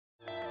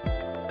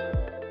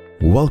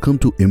Welcome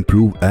to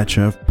Improve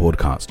HF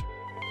podcast.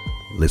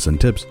 Listen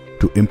tips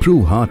to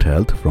improve heart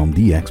health from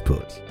the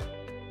experts.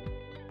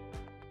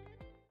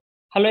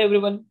 Hello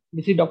everyone,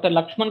 this is Dr.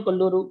 Lakshman,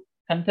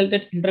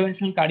 consultant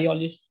interventional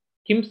cardiologist,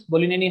 KIMS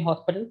Bolineni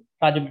Hospital,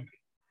 Rajahmundry.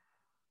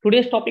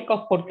 Today's topic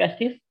of podcast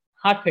is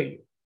heart failure.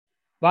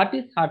 What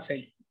is heart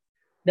failure?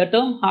 The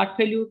term heart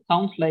failure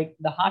sounds like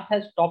the heart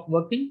has stopped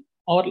working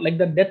or like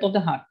the death of the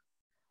heart.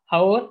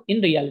 However,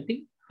 in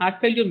reality, heart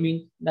failure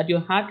means that your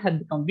heart has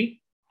become weak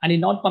and is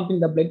not pumping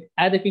the blood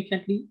as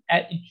efficiently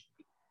as it should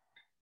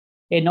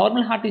be. A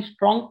normal heart is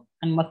strong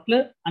and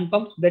muscular and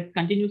pumps blood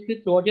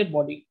continuously throughout your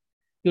body,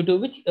 due to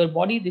which your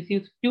body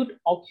receives pure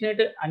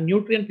oxygenated and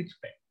nutrient-rich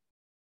blood.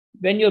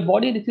 When your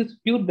body receives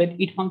pure blood,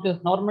 it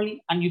functions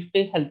normally and you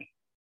stay healthy.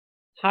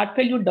 Heart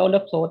failure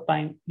develops over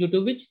time, due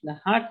to which the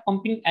heart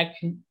pumping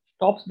action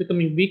stops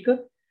becoming weaker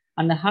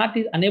and the heart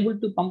is unable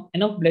to pump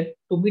enough blood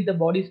to meet the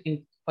body's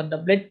needs for the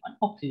blood and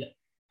oxygen.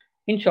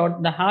 In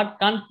short, the heart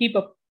can't keep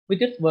up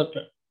with its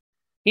workload.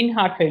 In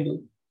heart failure,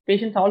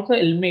 patients also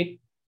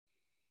eliminate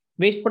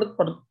waste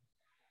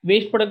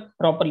products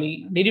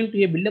properly, leading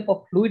to a buildup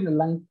of fluid in the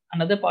lungs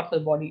and other parts of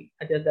the body,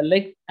 such as the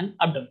legs and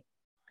abdomen.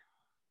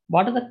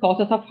 What are the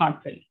causes of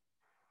heart failure?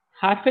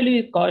 Heart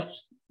failure is caused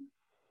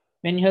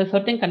when you have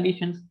certain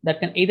conditions that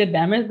can either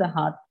damage the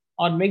heart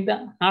or make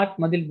the heart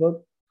muscle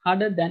work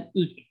harder than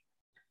usual.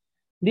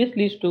 This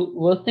leads to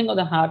worsening of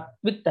the heart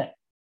with time.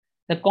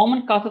 The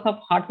common causes of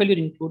heart failure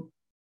include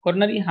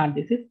coronary heart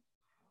disease,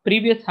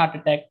 previous heart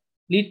attack,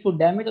 leads to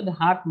damage of the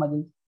heart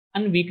muscles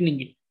and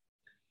weakening it.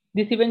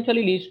 This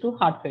eventually leads to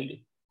heart failure.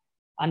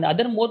 And the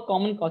other more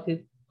common cause is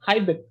high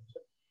blood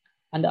pressure.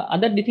 And the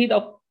other disease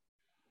of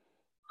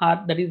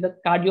heart, that is the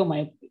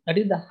cardiomyopathy, that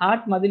is the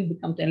heart muscle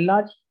becomes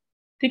enlarged,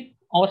 thick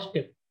or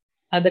stiff.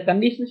 As the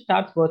condition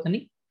starts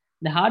worsening,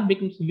 the heart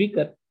becomes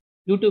weaker,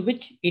 due to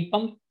which it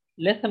pumps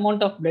less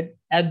amount of blood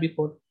as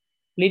before,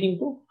 leading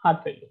to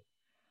heart failure.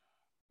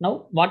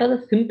 Now, what are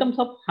the symptoms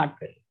of heart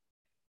failure?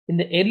 In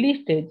the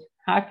early stage,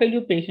 heart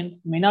failure patients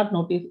may not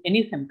notice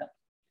any symptoms.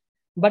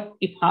 But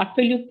if heart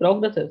failure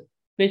progresses,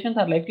 patients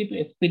are likely to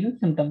experience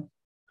symptoms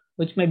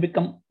which may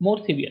become more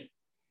severe.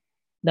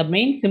 The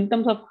main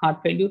symptoms of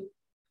heart failure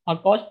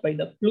are caused by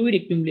the fluid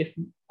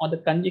accumulation or the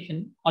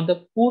congestion or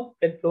the poor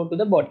blood flow to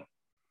the body.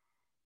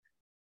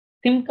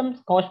 Symptoms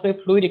caused by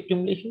fluid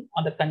accumulation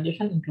or the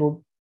congestion include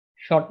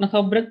shortness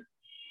of breath,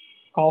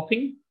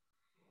 coughing,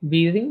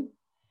 wheezing,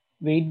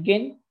 weight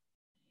gain,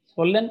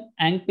 swollen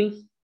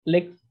ankles,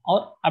 legs,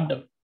 or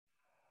abdomen.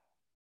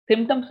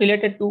 Symptoms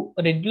related to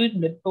reduced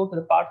blood flow to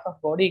the parts of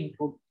body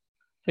include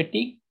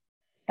fatigue,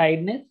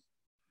 tiredness,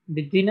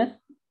 dizziness,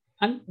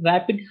 and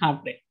rapid heart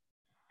rate.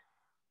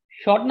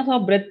 Shortness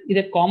of breath is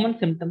a common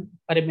symptom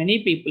for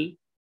many people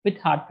with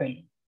heart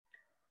failure.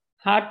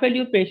 Heart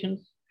failure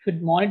patients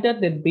should monitor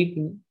their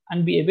breathing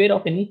and be aware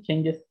of any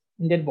changes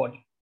in their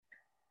body.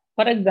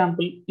 For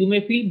example, you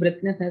may feel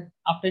breathlessness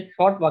after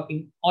short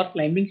walking or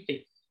climbing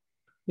stairs.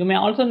 You may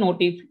also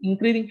notice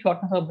increasing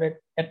shortness of breath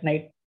at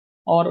night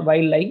or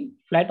while lying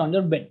flat on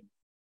your bed.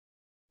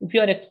 If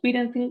you are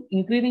experiencing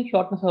increasing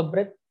shortness of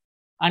breath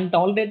and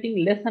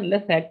tolerating less and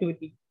less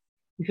activity,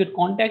 you should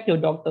contact your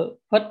doctor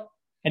for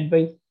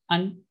advice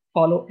and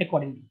follow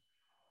accordingly.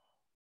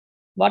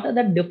 What are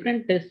the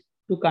different tests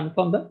to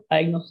confirm the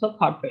diagnosis of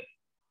heart failure?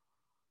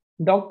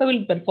 Doctor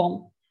will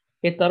perform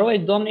a thorough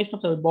examination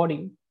of your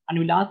body and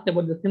will ask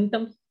about the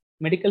symptoms,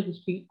 medical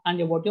history,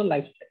 and about your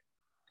lifestyle.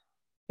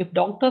 If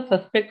doctor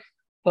suspects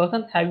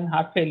persons having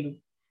heart failure,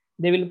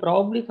 they will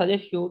probably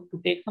suggest you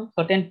to take some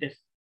certain tests.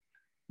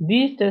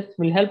 These tests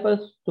will help us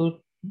to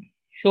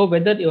show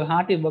whether your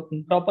heart is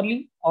working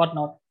properly or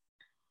not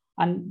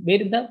and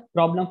where is the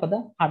problem for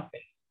the heart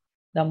failure.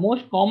 The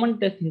most common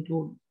tests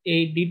include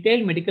a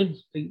detailed medical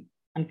history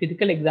and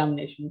physical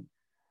examination,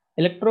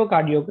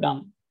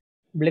 electrocardiogram,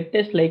 blood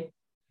tests like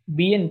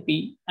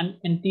BNP and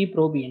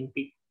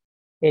NT-proBNP,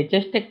 a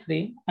chest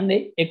X-ray, and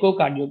a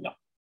echocardiogram.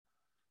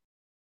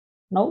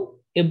 Now,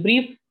 a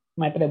brief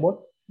matter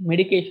about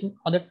medication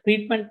or the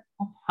treatment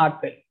of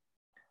heart failure.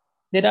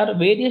 There are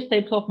various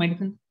types of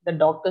medicines that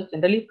doctors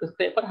generally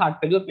prescribe for heart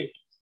failure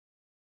patients.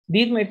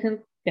 These medicines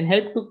can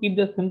help to keep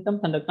the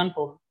symptoms under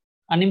control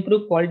and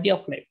improve quality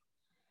of life.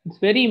 It's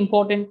very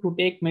important to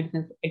take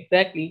medicines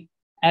exactly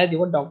as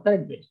your doctor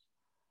advised.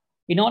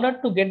 In order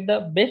to get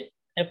the best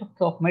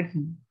effects of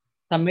medicine,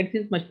 the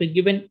medicines must be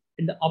given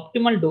in the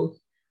optimal dose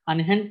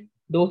and hence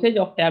dosage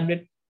of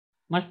tablets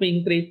must be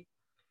increased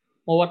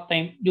over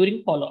time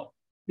during follow-up.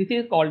 This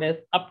is called as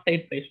up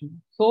titration.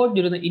 So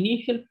during the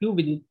initial few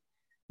visits,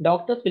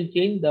 doctors will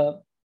change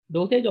the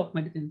dosage of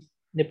medicines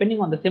depending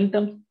on the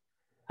symptoms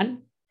and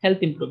health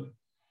improvement.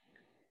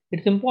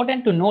 It's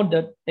important to note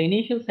that the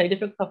initial side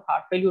effects of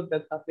heart failure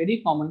drugs are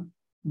very common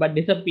but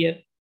disappear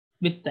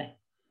with time.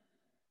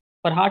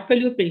 For heart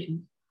failure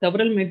patients,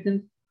 several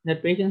medicines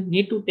that patients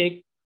need to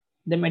take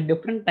them at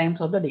different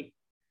times of the day.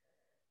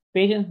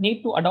 Patients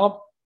need to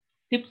adopt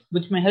tips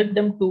which may help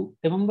them to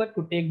remember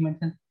to take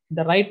medicines at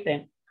the right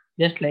time,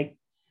 just like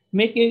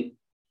make a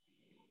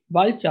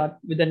Wall chart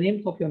with the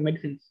names of your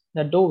medicines,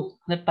 the dose,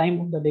 and the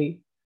time of the day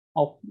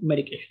of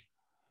medication.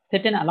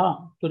 Set an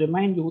alarm to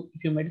remind you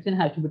if your medicine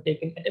has to be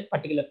taken at a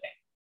particular time.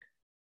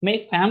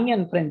 Make family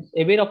and friends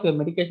aware of your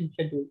medication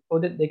schedule so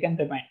that they can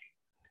remind you.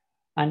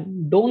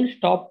 And don't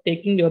stop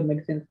taking your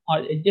medicines or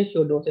adjust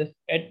your doses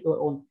at your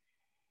own.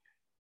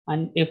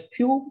 And a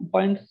few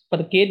points for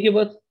the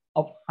caregivers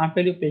of heart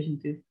failure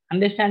patients is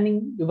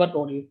understanding your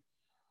role.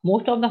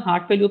 Most of the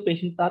heart failure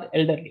patients are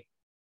elderly.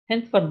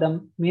 Hence, for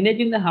them,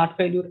 managing the heart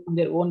failure on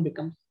their own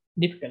becomes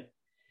difficult.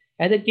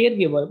 As a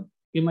caregiver,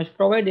 you must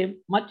provide a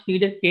much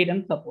needed care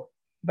and support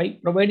by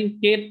providing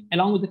care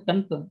along with the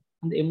concern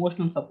and the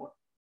emotional support.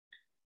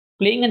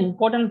 Playing an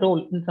important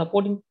role in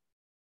supporting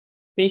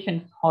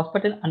patients,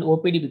 hospital, and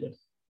OPD visits.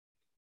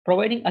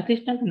 Providing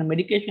assistance in the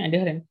medication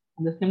adherence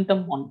and the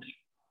symptom monitoring.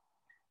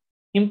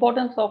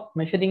 Importance of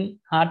measuring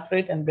heart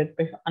rate and blood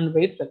pressure and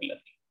weight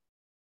regularly.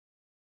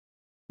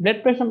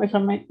 Blood pressure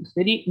measurement is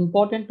very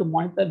important to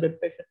monitor blood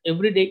pressure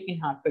every day in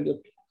heart failure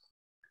patients.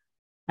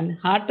 And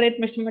heart rate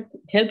measurement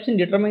helps in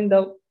determining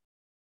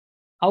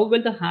how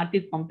well the heart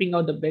is pumping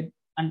out the blood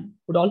and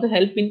would also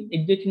help in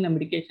adjusting the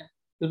medication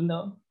during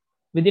the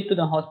visit to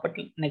the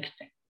hospital next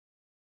time.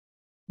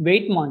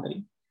 Weight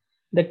monitoring.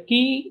 The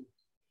key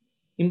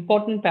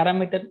important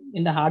parameter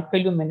in the heart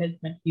failure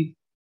management is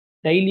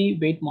daily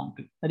weight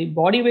monitoring. The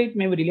body weight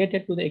may be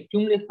related to the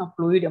accumulation of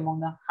fluid among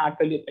the heart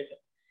failure patients.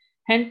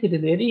 Hence, it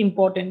is very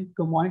important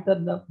to monitor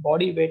the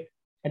body weight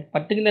at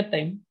particular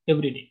time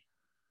every day.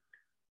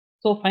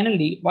 So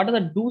finally, what are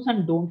the do's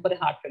and don'ts for a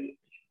heart failure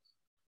patients?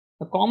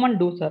 The common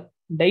do's are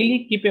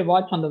daily keep a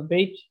watch on the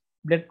weight,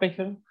 blood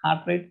pressure,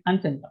 heart rate,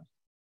 and symptoms.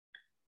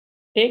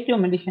 Take your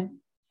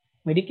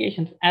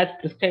medications as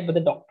prescribed by the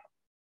doctor.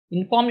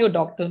 Inform your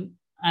doctor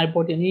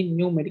about any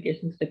new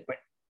medications required,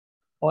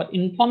 or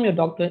inform your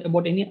doctor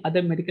about any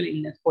other medical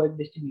illness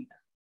coexisting with us.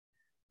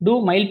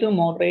 Do mild to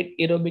moderate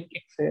aerobic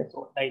exercise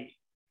or daily.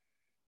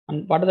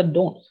 And what are the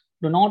don'ts?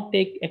 Do not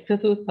take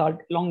excessive salt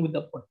along with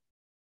the food.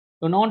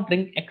 Do not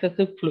drink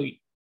excessive fluid.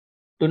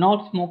 Do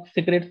not smoke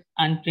cigarettes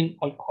and drink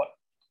alcohol.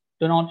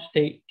 Do not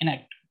stay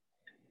inactive.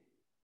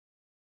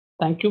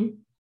 Thank you.